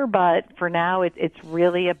after, but for now it's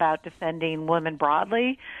really about defending women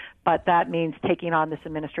broadly. But that means taking on this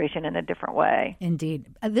administration in a different way. Indeed.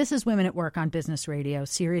 This is Women at Work on Business Radio,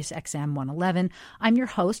 Sirius XM 111. I'm your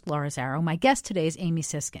host, Laura Zarrow. My guest today is Amy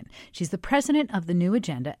Siskin. She's the president of The New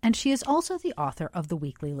Agenda, and she is also the author of The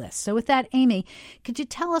Weekly List. So with that, Amy, could you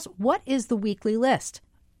tell us what is The Weekly List?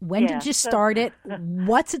 When did you start it?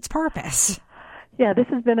 What's its purpose? Yeah, this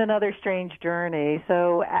has been another strange journey.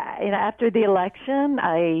 So after the election,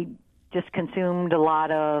 I just consumed a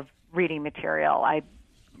lot of reading material.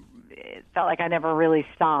 It felt like I never really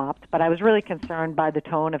stopped, but I was really concerned by the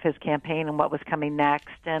tone of his campaign and what was coming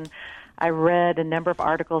next. And I read a number of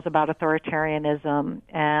articles about authoritarianism,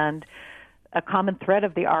 and a common thread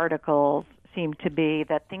of the articles seemed to be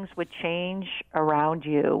that things would change around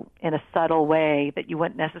you in a subtle way that you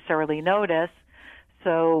wouldn't necessarily notice.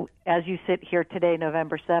 So as you sit here today,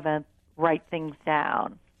 November 7th, write things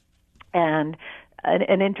down. And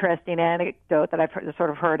an interesting anecdote that I've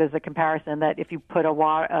sort of heard as a comparison that if you put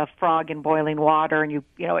a frog in boiling water and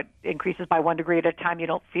it increases by 1 degree at a time, you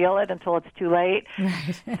don't feel it until it's too late.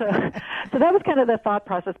 Right. So that was kind of the thought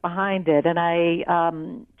process behind it. And I,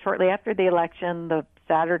 shortly after the election, the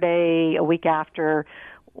Saturday a week after,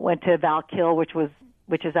 went to Valkill,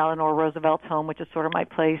 which is Eleanor Roosevelt's home, which is sort of my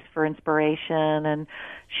place for inspiration. And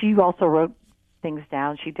she also wrote things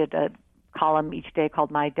down. She did a column each day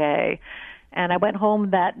called My Day. And I went home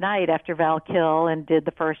that night after Valkill and did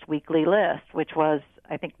the first weekly list, which was,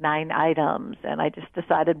 I think, 9 items. And I just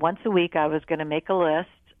decided once a week I was going to make a list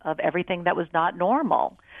of everything that was not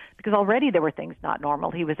normal, because already there were things not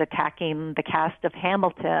normal. He was attacking the cast of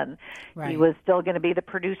Hamilton. Right. He was still going to be the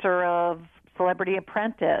producer of Celebrity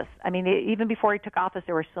Apprentice. I mean, even before he took office,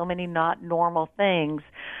 there were so many not normal things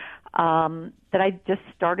that I just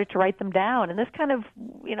started to write them down. And this kind of,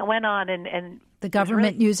 went on and the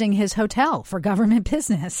government using his hotel for government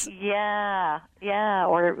business. Yeah.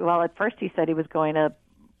 Or, at first he said he was going to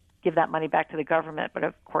give that money back to the government, but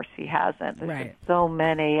of course he hasn't. There's just so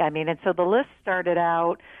many. I mean, and so the list started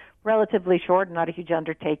out relatively short, not a huge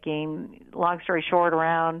undertaking. Long story short,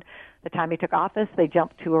 around the time he took office, they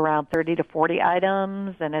jumped to around 30 to 40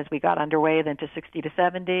 items, and as we got underway, then to 60 to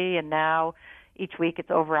 70, and now each week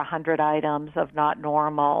it's over 100 items of not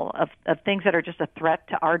normal, of things that are just a threat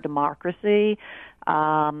to our democracy,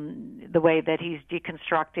 the way that he's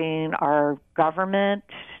deconstructing our government,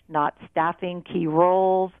 not staffing key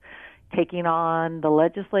roles, taking on the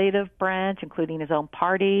legislative branch, including his own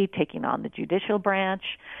party, taking on the judicial branch,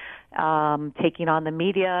 taking on the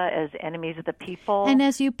media as enemies of the people. And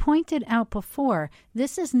as you pointed out before,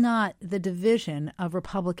 this is not the division of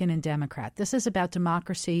Republican and Democrat. This is about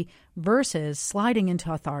democracy versus sliding into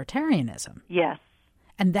authoritarianism. Yes.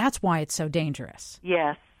 And that's why it's so dangerous.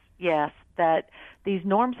 Yes, that these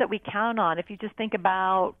norms that we count on, if you just think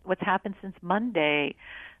about what's happened since Monday,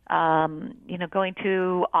 going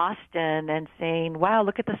to Austin and saying, wow,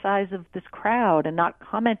 look at the size of this crowd, and not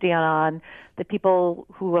commenting on the people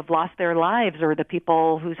who have lost their lives or the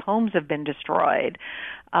people whose homes have been destroyed.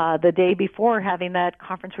 The day before, having that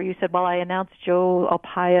conference where you said, well, I announced Joe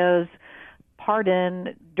Arpaio's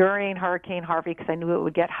pardon during Hurricane Harvey because I knew it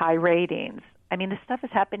would get high ratings. I mean, this stuff is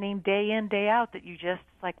happening day in, day out that you just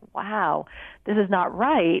like, wow, this is not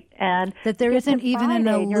right. And that there isn't even an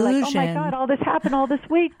illusion. You're like, oh my God, all this happened all this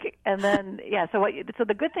week. And then, so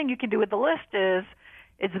the good thing you can do with the list is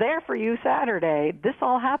it's there for you Saturday. This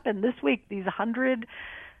all happened this week, these 100,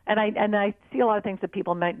 and I see a lot of things that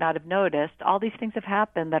people might not have noticed. All these things have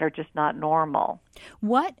happened that are just not normal.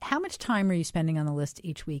 How much time are you spending on the list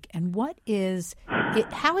each week? And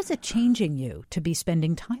how is it changing you to be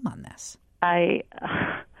spending time on this? I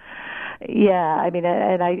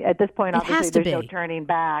at this point, obviously, there's no turning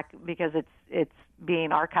back because it's being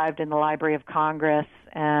archived in the Library of Congress,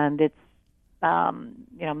 and it's, I'm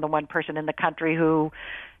the one person in the country who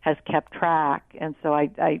has kept track, and so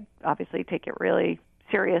I obviously take it really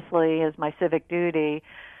seriously as my civic duty.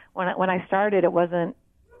 When I started, it wasn't,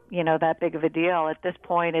 that big of a deal. At this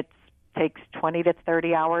point, it takes 20 to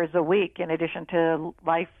 30 hours a week in addition to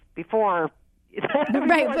life before.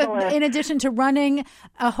 Right, but in addition to running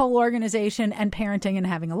a whole organization and parenting and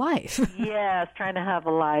having a life. Yes, trying to have a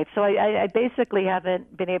life. So I basically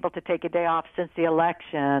haven't been able to take a day off since the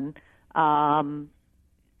election. Because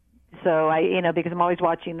I'm always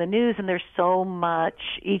watching the news, and there's so much.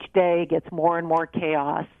 Each day gets more and more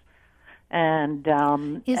chaos. And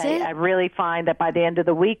I really find that by the end of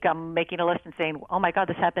the week, I'm making a list and saying, oh, my God,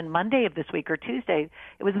 this happened Monday of this week or Tuesday.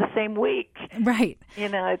 It was the same week. Right.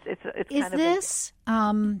 It's Is kind of this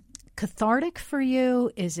cathartic for you?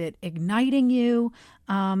 Is it igniting you?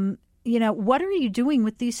 What are you doing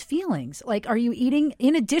with these feelings? Like, are you eating,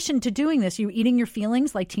 in addition to doing this, are you eating your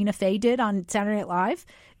feelings like Tina Fey did on Saturday Night Live?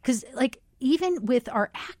 Because, even with our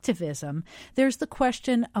activism, there's the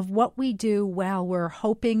question of what we do while we're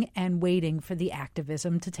hoping and waiting for the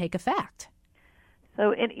activism to take effect.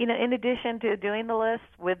 So, in addition to doing the list,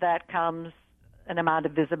 with that comes an amount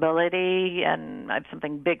of visibility, and I have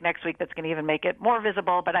something big next week that's going to even make it more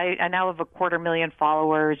visible. But I now have 250,000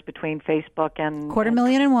 followers between Facebook and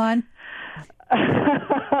 250,001.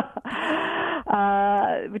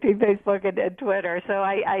 Between Facebook and Twitter. So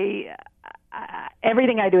I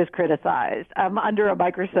everything I do is criticized. I'm under a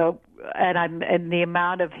microscope, and the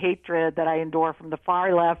amount of hatred that I endure from the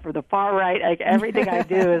far left or the far right, like everything I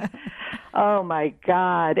do is, oh my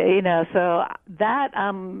God, So that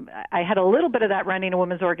I had a little bit of that running a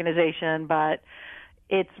women's organization, but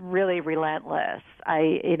it's really relentless.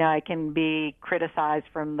 I can be criticized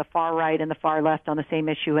from the far right and the far left on the same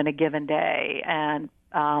issue in a given day, and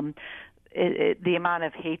the amount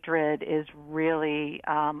of hatred is really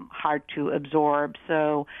hard to absorb.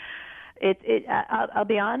 So I'll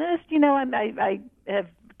be honest, I have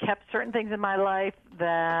kept certain things in my life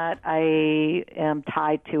that I am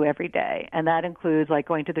tied to every day. And that includes like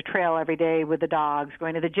going to the trail every day with the dogs,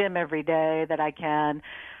 going to the gym every day that I can,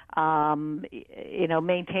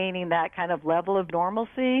 maintaining that kind of level of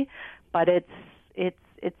normalcy. But it's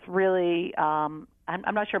really, I'm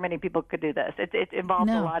not sure many people could do this. It involves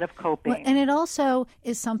a lot of coping. Well, and it also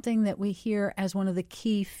is something that we hear as one of the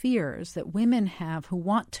key fears that women have who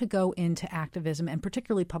want to go into activism and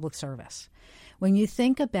particularly public service. When you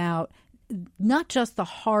think about not just the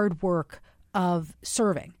hard work of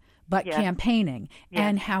serving, but campaigning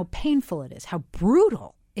and how painful it is, how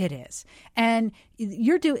brutal it is. And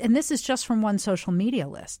and this is just from one social media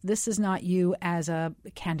list. This is not you as a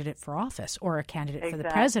candidate for office or a candidate for the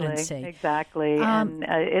presidency. Exactly. And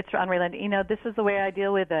it's unrelenting. This is the way I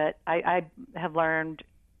deal with it. I have learned,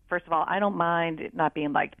 first of all, I don't mind not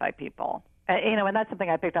being liked by people. And that's something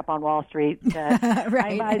I picked up on Wall Street. That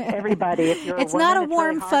right. I advise everybody, if you're it's a woman, not a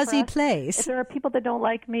warm, fuzzy place. If there are people that don't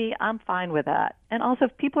like me, I'm fine with that. And also,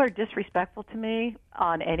 if people are disrespectful to me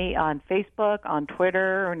on Facebook, on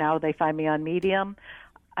Twitter, or now they find me on Medium,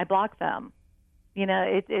 I block them.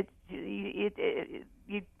 It's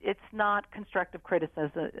not constructive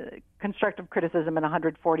criticism in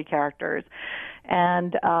 140 characters,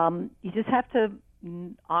 and you just have to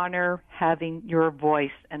honor having your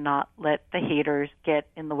voice and not let the haters get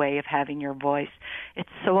in the way of having your voice. It's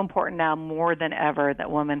so important now more than ever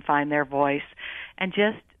that women find their voice and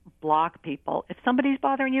just block people. If somebody's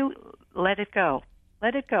bothering you, let it go.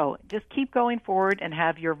 Let it go. Just keep going forward and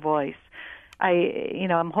have your voice.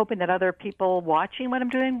 I'm hoping that other people watching what I'm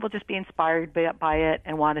doing will just be inspired by it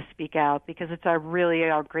and want to speak out, because it's really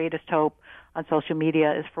our greatest hope on social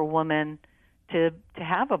media is for women to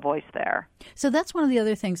have a voice there. So that's one of the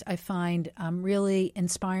other things I find really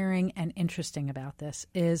inspiring and interesting about this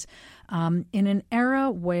is in an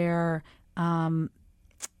era where the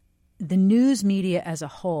news media as a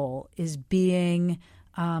whole is being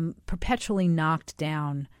perpetually knocked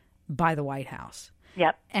down by the White House.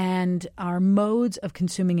 Yep. And our modes of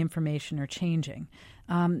consuming information are changing.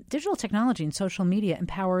 Digital technology and social media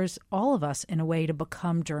empowers all of us in a way to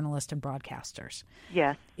become journalists and broadcasters.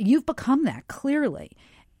 Yes. You've become that, clearly.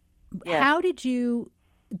 Yes. How did you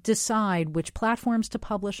decide which platforms to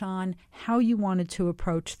publish on, how you wanted to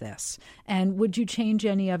approach this? And would you change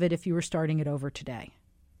any of it if you were starting it over today?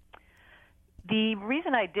 The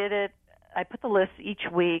reason I did it, I put the list each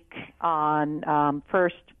week on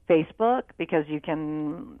first Facebook, because you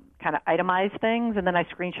can kind of itemize things, and then I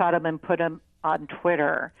screenshot them and put them on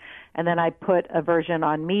Twitter. And then I put a version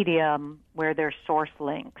on Medium where there's source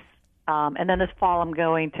links. And then this fall I'm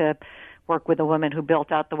going to work with a woman who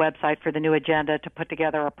built out the website for the New Agenda to put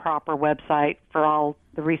together a proper website for all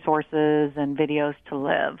the resources and videos to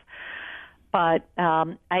live. But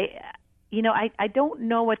I don't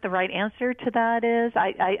know what the right answer to that is.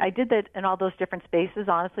 I did that in all those different spaces,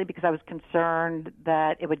 honestly, because I was concerned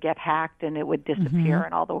that it would get hacked and it would disappear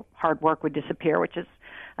and all the hard work would disappear, which is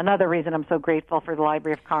another reason I'm so grateful for the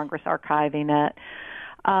Library of Congress archiving it.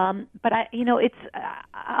 But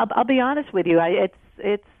I'll be honest with you.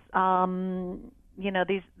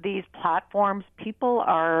 These platforms, people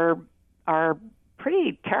are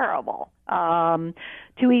pretty terrible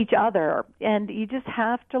to each other, and you just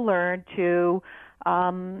have to learn to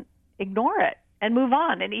ignore it and move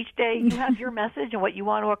on. And each day you have your message and what you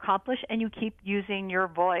want to accomplish, and you keep using your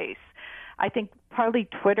voice. I think partly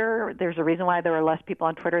Twitter, there's a reason why there are less people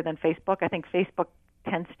on Twitter than Facebook. I think Facebook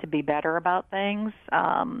tends to be better about things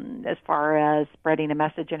as far as spreading a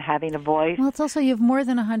message and having a voice. Well, it's also you have more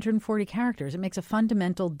than 140 characters. It makes a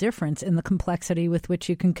fundamental difference in the complexity with which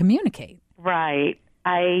you can communicate. Right.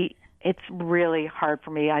 It's really hard for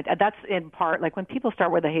me. That's in part, like when people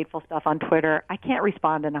start with the hateful stuff on Twitter, I can't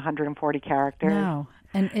respond in 140 characters. No.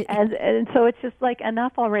 And so it's just like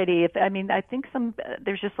enough already. I think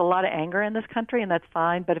there's just a lot of anger in this country, and that's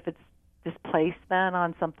fine. But if it's displaced then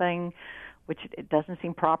on something which it doesn't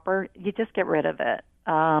seem proper, you just get rid of it.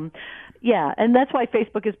 And that's why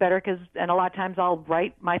Facebook is better, and a lot of times I'll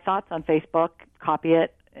write my thoughts on Facebook, copy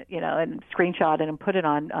it, and screenshot it and put it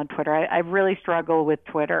on Twitter. I really struggle with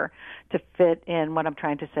Twitter to fit in what I'm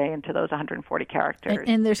trying to say into those 140 characters.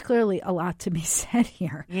 And there's clearly a lot to be said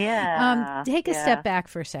here. Yeah. Take a step back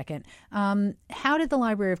for a second. How did the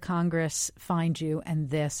Library of Congress find you and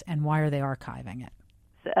this, and why are they archiving it?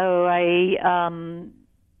 So I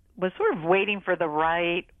was sort of waiting for the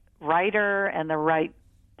right writer and the right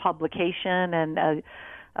publication, and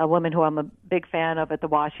a woman who I'm a big fan of at the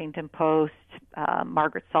Washington Post,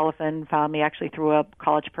 Margaret Sullivan, found me actually through a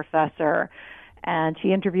college professor, and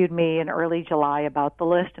she interviewed me in early July about the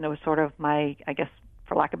list, and it was sort of my, I guess,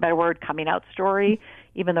 for lack of a better word, coming out story,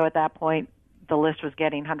 even though at that point the list was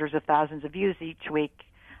getting hundreds of thousands of views each week.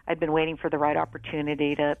 I'd been waiting for the right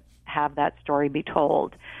opportunity to have that story be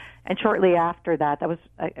told. And shortly after that was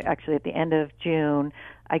actually at the end of June,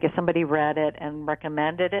 I guess somebody read it and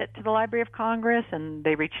recommended it to the Library of Congress, and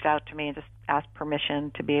they reached out to me and just asked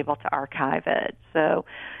permission to be able to archive it. So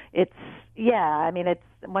it's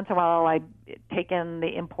once in a while I take in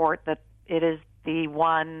the import that it is the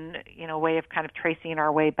one, way of kind of tracing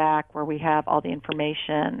our way back where we have all the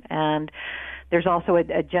information. And there's also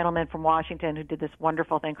a gentleman from Washington who did this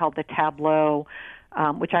wonderful thing called the Tableau,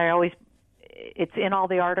 which it's in all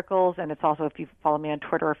the articles, and it's also, if you follow me on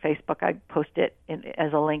Twitter or Facebook, I post it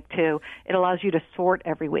as a link too. It allows you to sort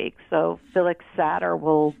every week. So Felix Sater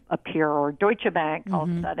will appear, or Deutsche Bank all of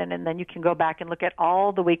a sudden, and then you can go back and look at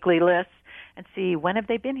all the weekly lists and see when have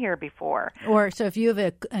they been here before. Or so if you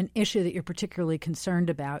have an issue that you're particularly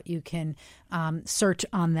concerned about, you can search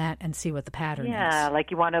on that and see what the pattern is. Yeah,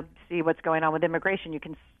 like you want to see what's going on with immigration, you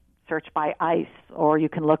can search by ICE, or you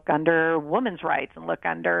can look under women's rights and look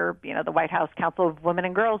under, the White House Council of Women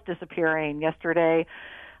and Girls disappearing. Yesterday,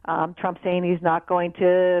 Trump saying he's not going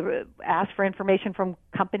to ask for information from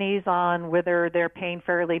companies on whether they're paying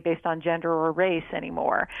fairly based on gender or race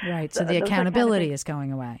anymore. Right, so the accountability is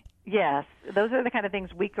going away. Yes, those are the kind of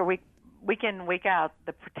things week in, week out,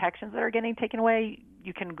 the protections that are getting taken away.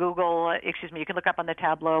 You can you can look up on the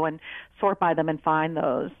Tableau and sort by them and find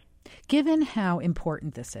those. Given how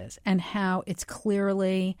important this is and how it's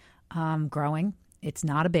clearly growing, it's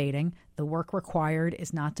not abating, the work required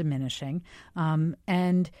is not diminishing,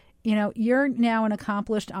 and you're now an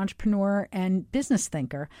accomplished entrepreneur and business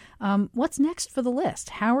thinker. What's next for the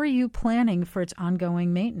list? How are you planning for its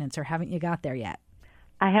ongoing maintenance, or haven't you got there yet?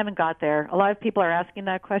 I haven't got there. A lot of people are asking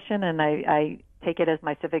that question, and I take it as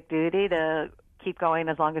my civic duty to keep going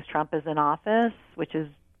as long as Trump is in office, which is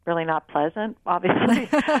really not pleasant, obviously.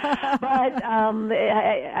 But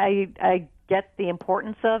I get the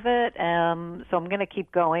importance of it, so I'm going to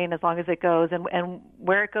keep going as long as it goes. And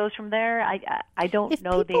where it goes from there, I don't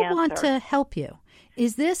know the answer. If people want to help you,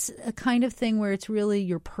 is this a kind of thing where it's really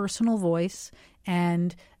your personal voice?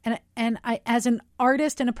 And I, as an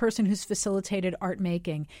artist and a person who's facilitated art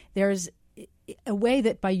making, there's a way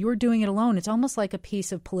that by your doing it alone, it's almost like a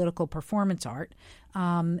piece of political performance art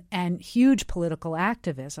and huge political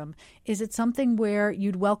activism. Is it something where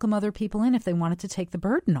you'd welcome other people in if they wanted to take the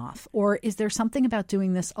burden off? Or is there something about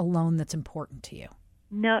doing this alone that's important to you?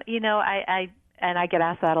 No, I get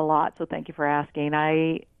asked that a lot, so thank you for asking.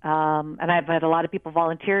 And I've had a lot of people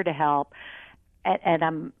volunteer to help.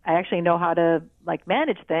 And I actually know how to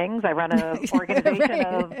manage things. I run an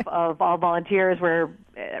organization of all volunteers where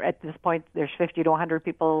at this point there's 50 to 100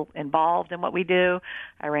 people involved in what we do.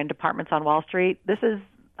 I ran departments on Wall Street. This is,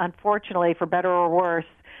 unfortunately, for better or worse,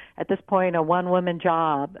 at this point a one-woman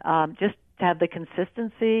job. Just to have the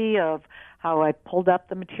consistency of how I pulled up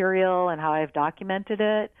the material and how I've documented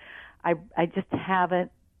it, I just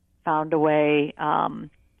haven't found a way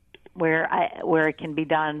where it can be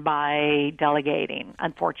done by delegating,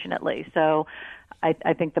 unfortunately. So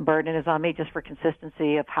I think the burden is on me just for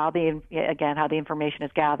consistency of how the information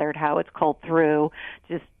is gathered, how it's culled through,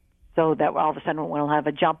 just so that all of a sudden we'll have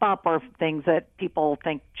a jump up or things that people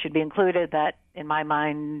think should be included that, in my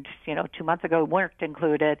mind, 2 months ago weren't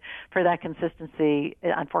included. For that consistency,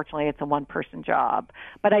 unfortunately, it's a one-person job.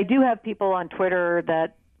 But I do have people on Twitter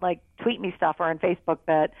that tweet me stuff, or on Facebook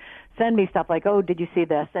that send me stuff like, "Oh, did you see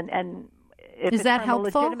this?" And if is that it's from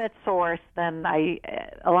helpful? A legitimate source, then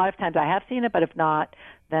a lot of times I have seen it, but if not,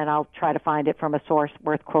 then I'll try to find it from a source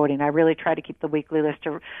worth quoting. I really try to keep the weekly list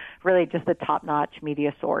to really just the top-notch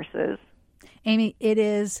media sources. Amy, it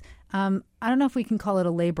is, I don't know if we can call it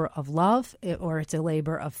a labor of love or it's a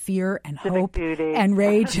labor of fear and hope and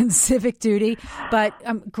rage and civic duty. But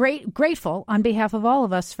I'm grateful on behalf of all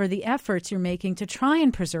of us for the efforts you're making to try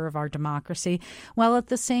and preserve our democracy while at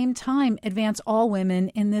the same time advance all women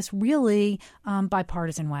in this really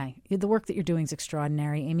bipartisan way. The work that you're doing is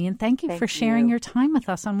extraordinary, Amy, and thank you for sharing your time with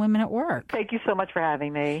us on Women at Work. Thank you so much for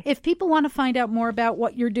having me. If people want to find out more about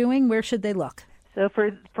what you're doing, where should they look? So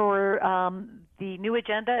for the New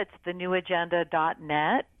Agenda, it's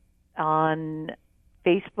thenewagenda.net. On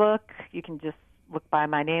Facebook, you can just look by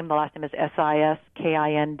my name. The last name is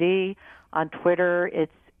Siskind. On Twitter,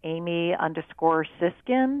 it's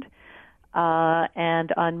Amy_Siskind.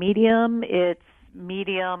 And on Medium, it's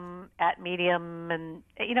Medium, and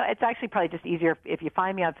it's actually probably just easier if you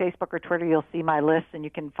find me on Facebook or Twitter. You'll see my list and you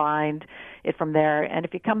can find it from there. And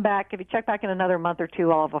if you check back in another month or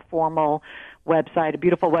two, I'll have a formal website, a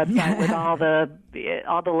beautiful website with all the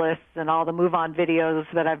lists and all the Move On videos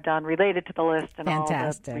that I've done related to the list and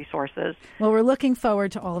Fantastic. All the resources. Well, we're looking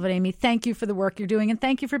forward to all of it, Amy. Thank you for the work you're doing, and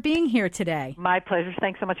thank you for being here today. My pleasure.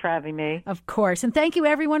 Thanks so much for having me. Of course. And thank you,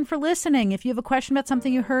 everyone, for listening. If you have a question about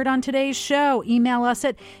something you heard on today's show, email us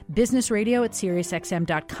at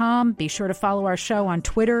businessradio@SiriusXM.com. Be sure to follow our show on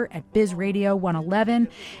Twitter at BizRadio111.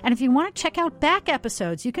 And if you want to check out back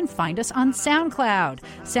episodes, you can find us on SoundCloud,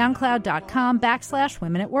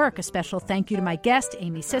 soundcloud.com/Women at Work. A special thank you to my guest,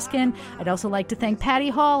 Amy Siskind. I'd also like to thank Patty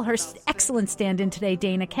Hall, her excellent stand-in today,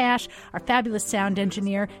 Dana Cash, our fabulous sound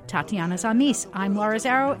engineer, Tatiana Zamis. I'm Laura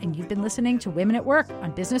Zarrow, and you've been listening to Women at Work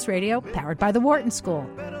on Business Radio, powered by the Wharton School.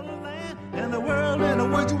 And the world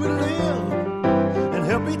in which we live, and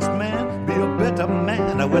help each man be a better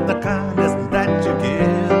man with the kind